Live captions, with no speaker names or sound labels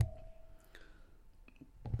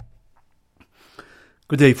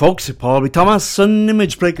Good day, folks. Paulbthomas and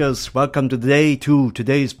Image Breakers. Welcome to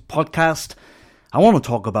today's podcast. I want to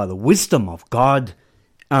talk about the wisdom of God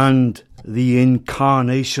and the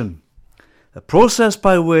Incarnation, the process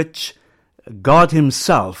by which God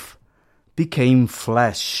Himself became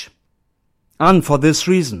flesh, and for this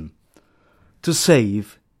reason, to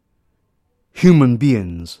save human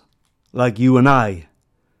beings like you and I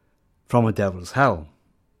from a devil's hell.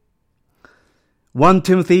 1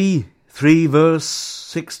 Timothy 3 verse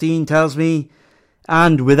 16 tells me,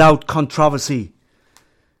 "And without controversy,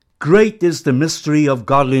 great is the mystery of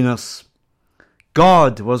godliness.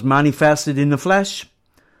 God was manifested in the flesh,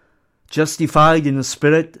 justified in the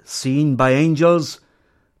spirit, seen by angels,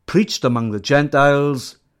 preached among the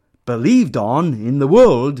Gentiles, believed on in the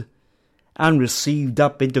world, and received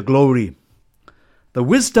up into glory." The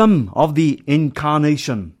wisdom of the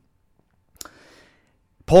Incarnation.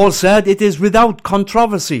 Paul said it is without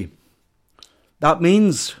controversy. That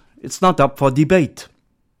means it's not up for debate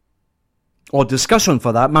or discussion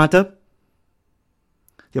for that matter.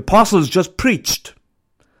 The apostles just preached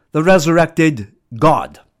the resurrected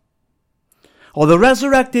God or the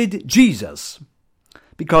resurrected Jesus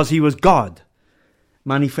because He was God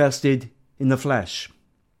manifested in the flesh.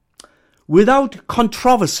 Without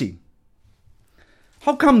controversy.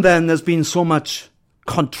 How come then there's been so much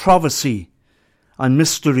controversy and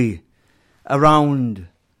mystery around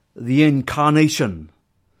the Incarnation?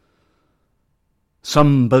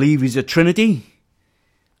 Some believe He's a Trinity,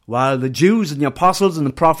 while the Jews and the apostles and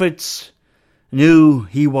the prophets knew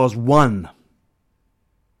He was one.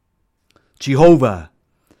 Jehovah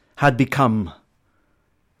had become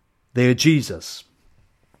their Jesus,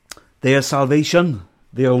 their salvation,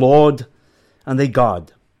 their Lord, and their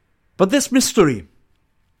God. But this mystery,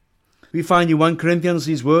 we find in 1 Corinthians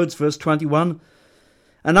these words, verse 21,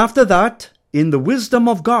 "And after that, in the wisdom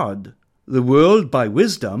of God, the world by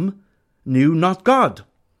wisdom knew not God.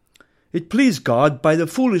 It pleased God by the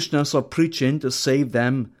foolishness of preaching to save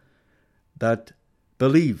them that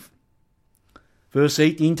believe." Verse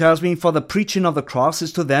 18 tells me, "For the preaching of the cross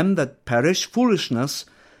is to them that perish foolishness,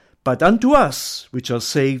 but unto us which are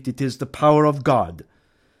saved it is the power of God.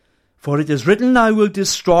 For it is written, I will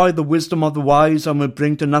destroy the wisdom of the wise, and will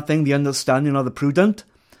bring to nothing the understanding of the prudent.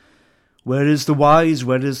 Where is the wise?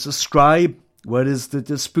 Where is the scribe? Where is the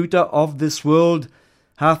disputer of this world?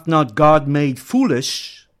 Hath not God made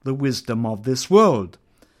foolish the wisdom of this world?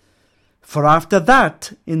 For after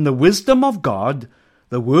that, in the wisdom of God,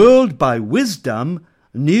 the world by wisdom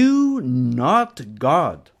knew not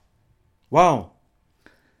God." Wow.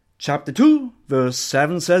 Chapter 2, verse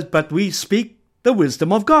 7 says, "But we speak the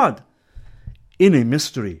wisdom of God in a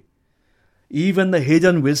mystery, even the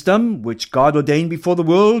hidden wisdom which God ordained before the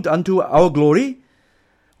world unto our glory,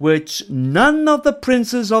 which none of the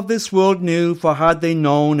princes of this world knew, for had they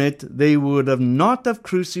known it, they would not have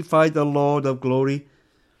crucified the Lord of glory."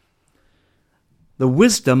 The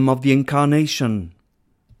wisdom of the Incarnation.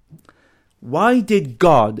 Why did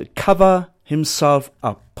God cover Himself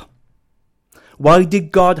up? Why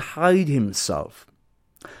did God hide Himself?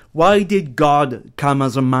 Why did God come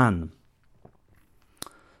as a man?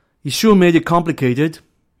 He sure made it complicated.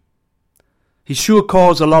 He sure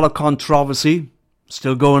caused a lot of controversy,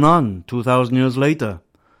 still going on 2,000 years later.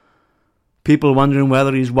 People wondering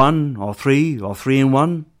whether He's one or three in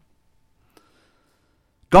one.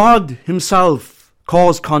 God Himself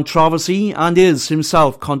caused controversy and is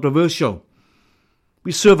Himself controversial.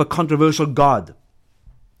 We serve a controversial God.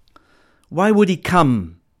 Why would He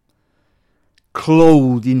come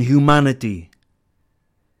clothed in humanity,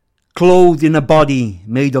 clothed in a body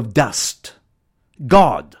made of dust?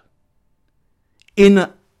 God in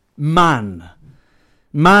man,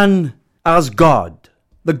 man as God,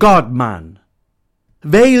 the God-man,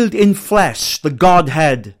 veiled in flesh, the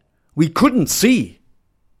Godhead we couldn't see,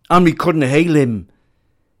 and we couldn't hail Him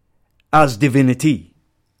as divinity.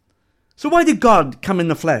 So why did God come in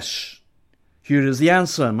the flesh? Here is the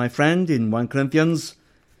answer, my friend, in 1 Corinthians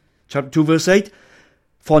chapter 2, verse 8.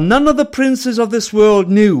 "For none of the princes of this world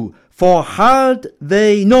knew, for had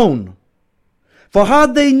they known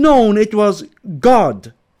it was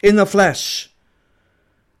God in the flesh,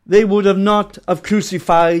 they would not have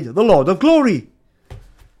crucified the Lord of glory."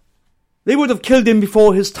 They would have killed Him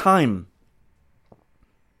before His time,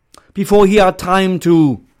 before He had time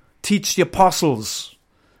to teach the apostles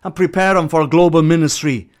and prepare them for a global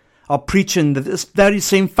ministry of preaching this very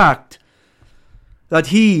same fact, that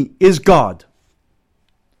He is God.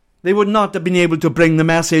 They would not have been able to bring the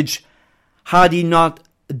message had He not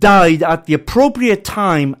died at the appropriate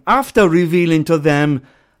time after revealing to them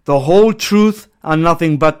the the whole truth and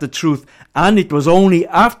nothing but the truth. And it was only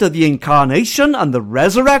after the incarnation and the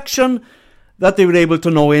resurrection that they were able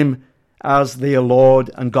to know him as their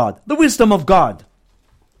Lord and God. The wisdom of God.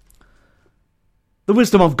 The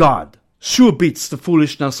wisdom of God sure beats the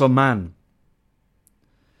foolishness of man.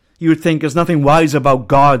 You would think there's nothing wise about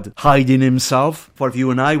God hiding himself. For if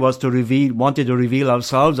you and I wanted to reveal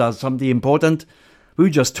ourselves as something important, we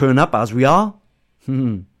would just turn up as we are.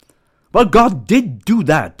 Well, God did do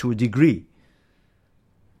that to a degree.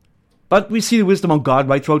 But we see the wisdom of God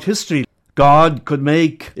right throughout history. God could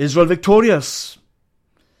make Israel victorious.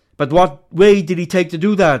 But what way did he take to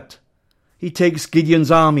do that? He takes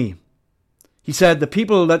Gideon's army. He said, the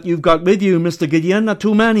people that you've got with you, Mr. Gideon, are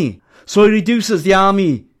too many. So he reduces the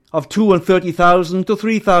army of 230,000 to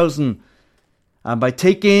 3,000. And by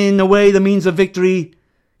taking away the means of victory,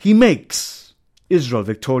 he makes Israel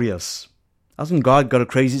victorious. Hasn't God got a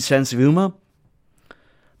crazy sense of humor?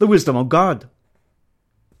 The wisdom of God.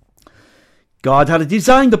 God had a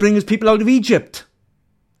design to bring his people out of Egypt.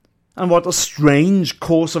 And what a strange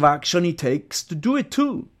course of action he takes to do it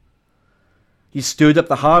too. He stirred up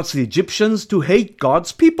the hearts of the Egyptians to hate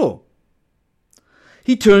God's people.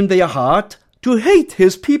 He turned their heart to hate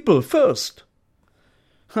his people first.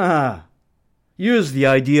 Here's the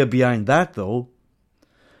idea behind that, though.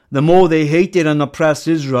 The more they hated and oppressed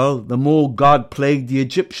Israel, the more God plagued the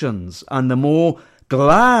Egyptians, and the more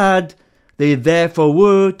glad they therefore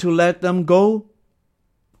were to let them go.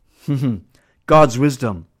 God's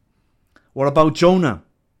wisdom. What about Jonah?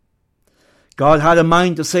 God had a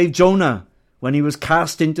mind to save Jonah when he was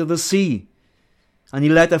cast into the sea, and he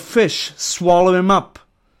let a fish swallow him up,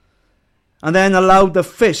 and then allowed the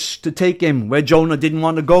fish to take him where Jonah didn't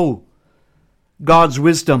want to go. God's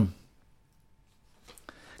wisdom.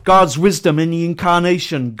 God's wisdom in the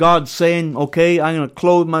incarnation. God saying, okay, I'm going to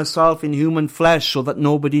clothe myself in human flesh so that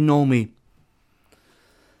nobody know me.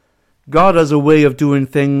 God has a way of doing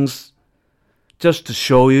things just to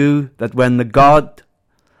show you that when God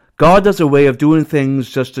has a way of doing things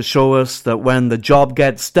just to show us that when the job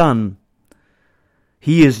gets done,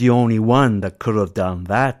 he is the only one that could have done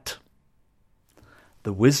that.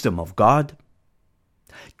 The wisdom of God.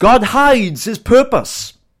 God hides his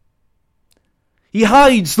purpose. He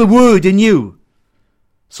hides the word in you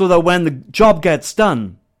so that when the job gets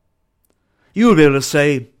done, you'll be able to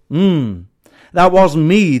say, that wasn't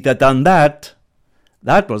me that done that.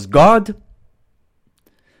 That was God.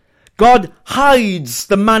 God hides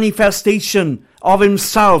the manifestation of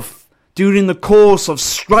himself during the course of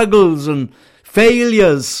struggles and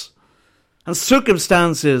failures and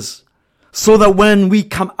circumstances so that when we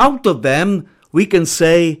come out of them, we can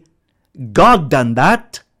say, God done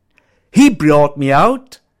that. He brought me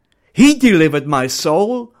out. He delivered my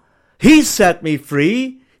soul. He set me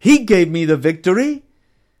free. He gave me the victory.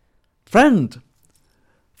 Friend,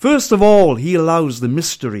 first of all, he allows the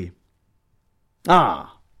mystery.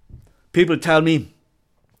 People tell me,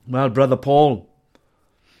 well, Brother Paul,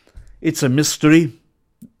 it's a mystery.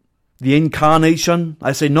 The incarnation.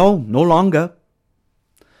 I say, no longer.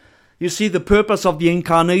 You see, the purpose of the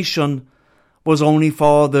incarnation was only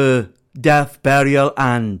for the death, burial,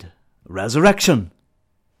 and resurrection.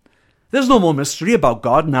 There's no more mystery about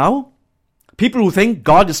God now. People who think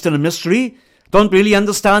God is still a mystery don't really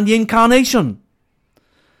understand the incarnation.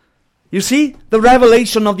 You see, the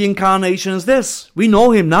revelation of the incarnation is this. We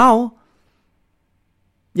know him now.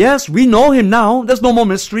 Yes, we know him now. There's no more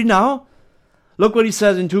mystery now. Look what he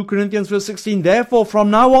says in 2 Corinthians verse 16. Therefore, from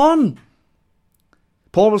now on.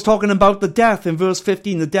 Paul was talking about the death in verse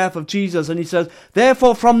 15, the death of Jesus. And he says,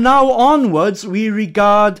 therefore, from now onwards, we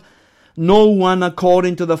regard no one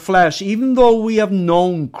according to the flesh. Even though we have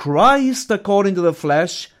known Christ according to the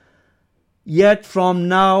flesh, yet from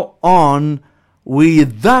now on, we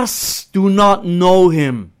thus do not know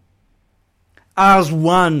him as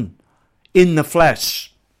one in the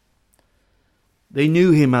flesh. They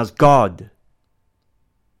knew him as God.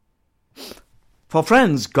 For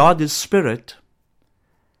friends, God is spirit,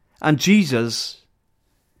 and Jesus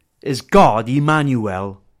is God,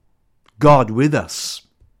 Emmanuel, God with us.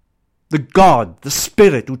 The God, the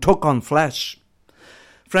Spirit who took on flesh.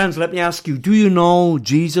 Friends, let me ask you, do you know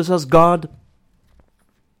Jesus as God?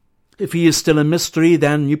 If he is still a mystery,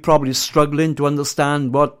 then you're probably struggling to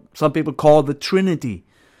understand what some people call the Trinity.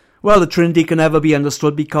 Well, the Trinity can never be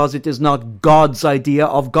understood because it is not God's idea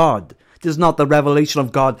of God. It is not the revelation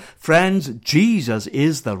of God. Friends, Jesus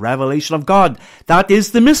is the revelation of God. That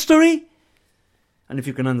is the mystery. And if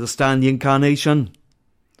you can understand the incarnation,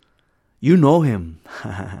 you know him.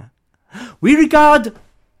 We regard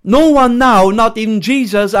No one now, not even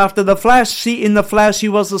Jesus, after the flesh, see, in the flesh he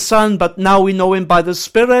was the Son, but now we know him by the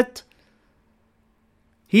Spirit.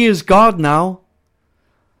 He is God now.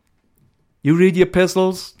 You read the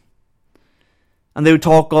epistles, and they would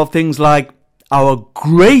talk of things like our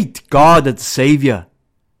great God and Saviour.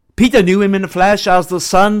 Peter knew him in the flesh as the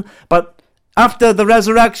Son, but after the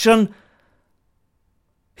resurrection,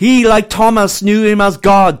 he, like Thomas, knew him as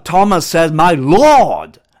God. Thomas says, my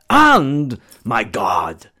Lord and my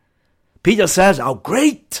God. Peter says, our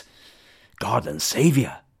great God and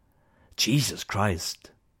Saviour, Jesus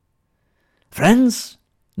Christ. Friends,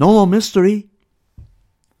 no more mystery.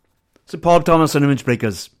 St. Paul, Thomas and Image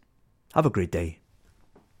Breakers, have a great day.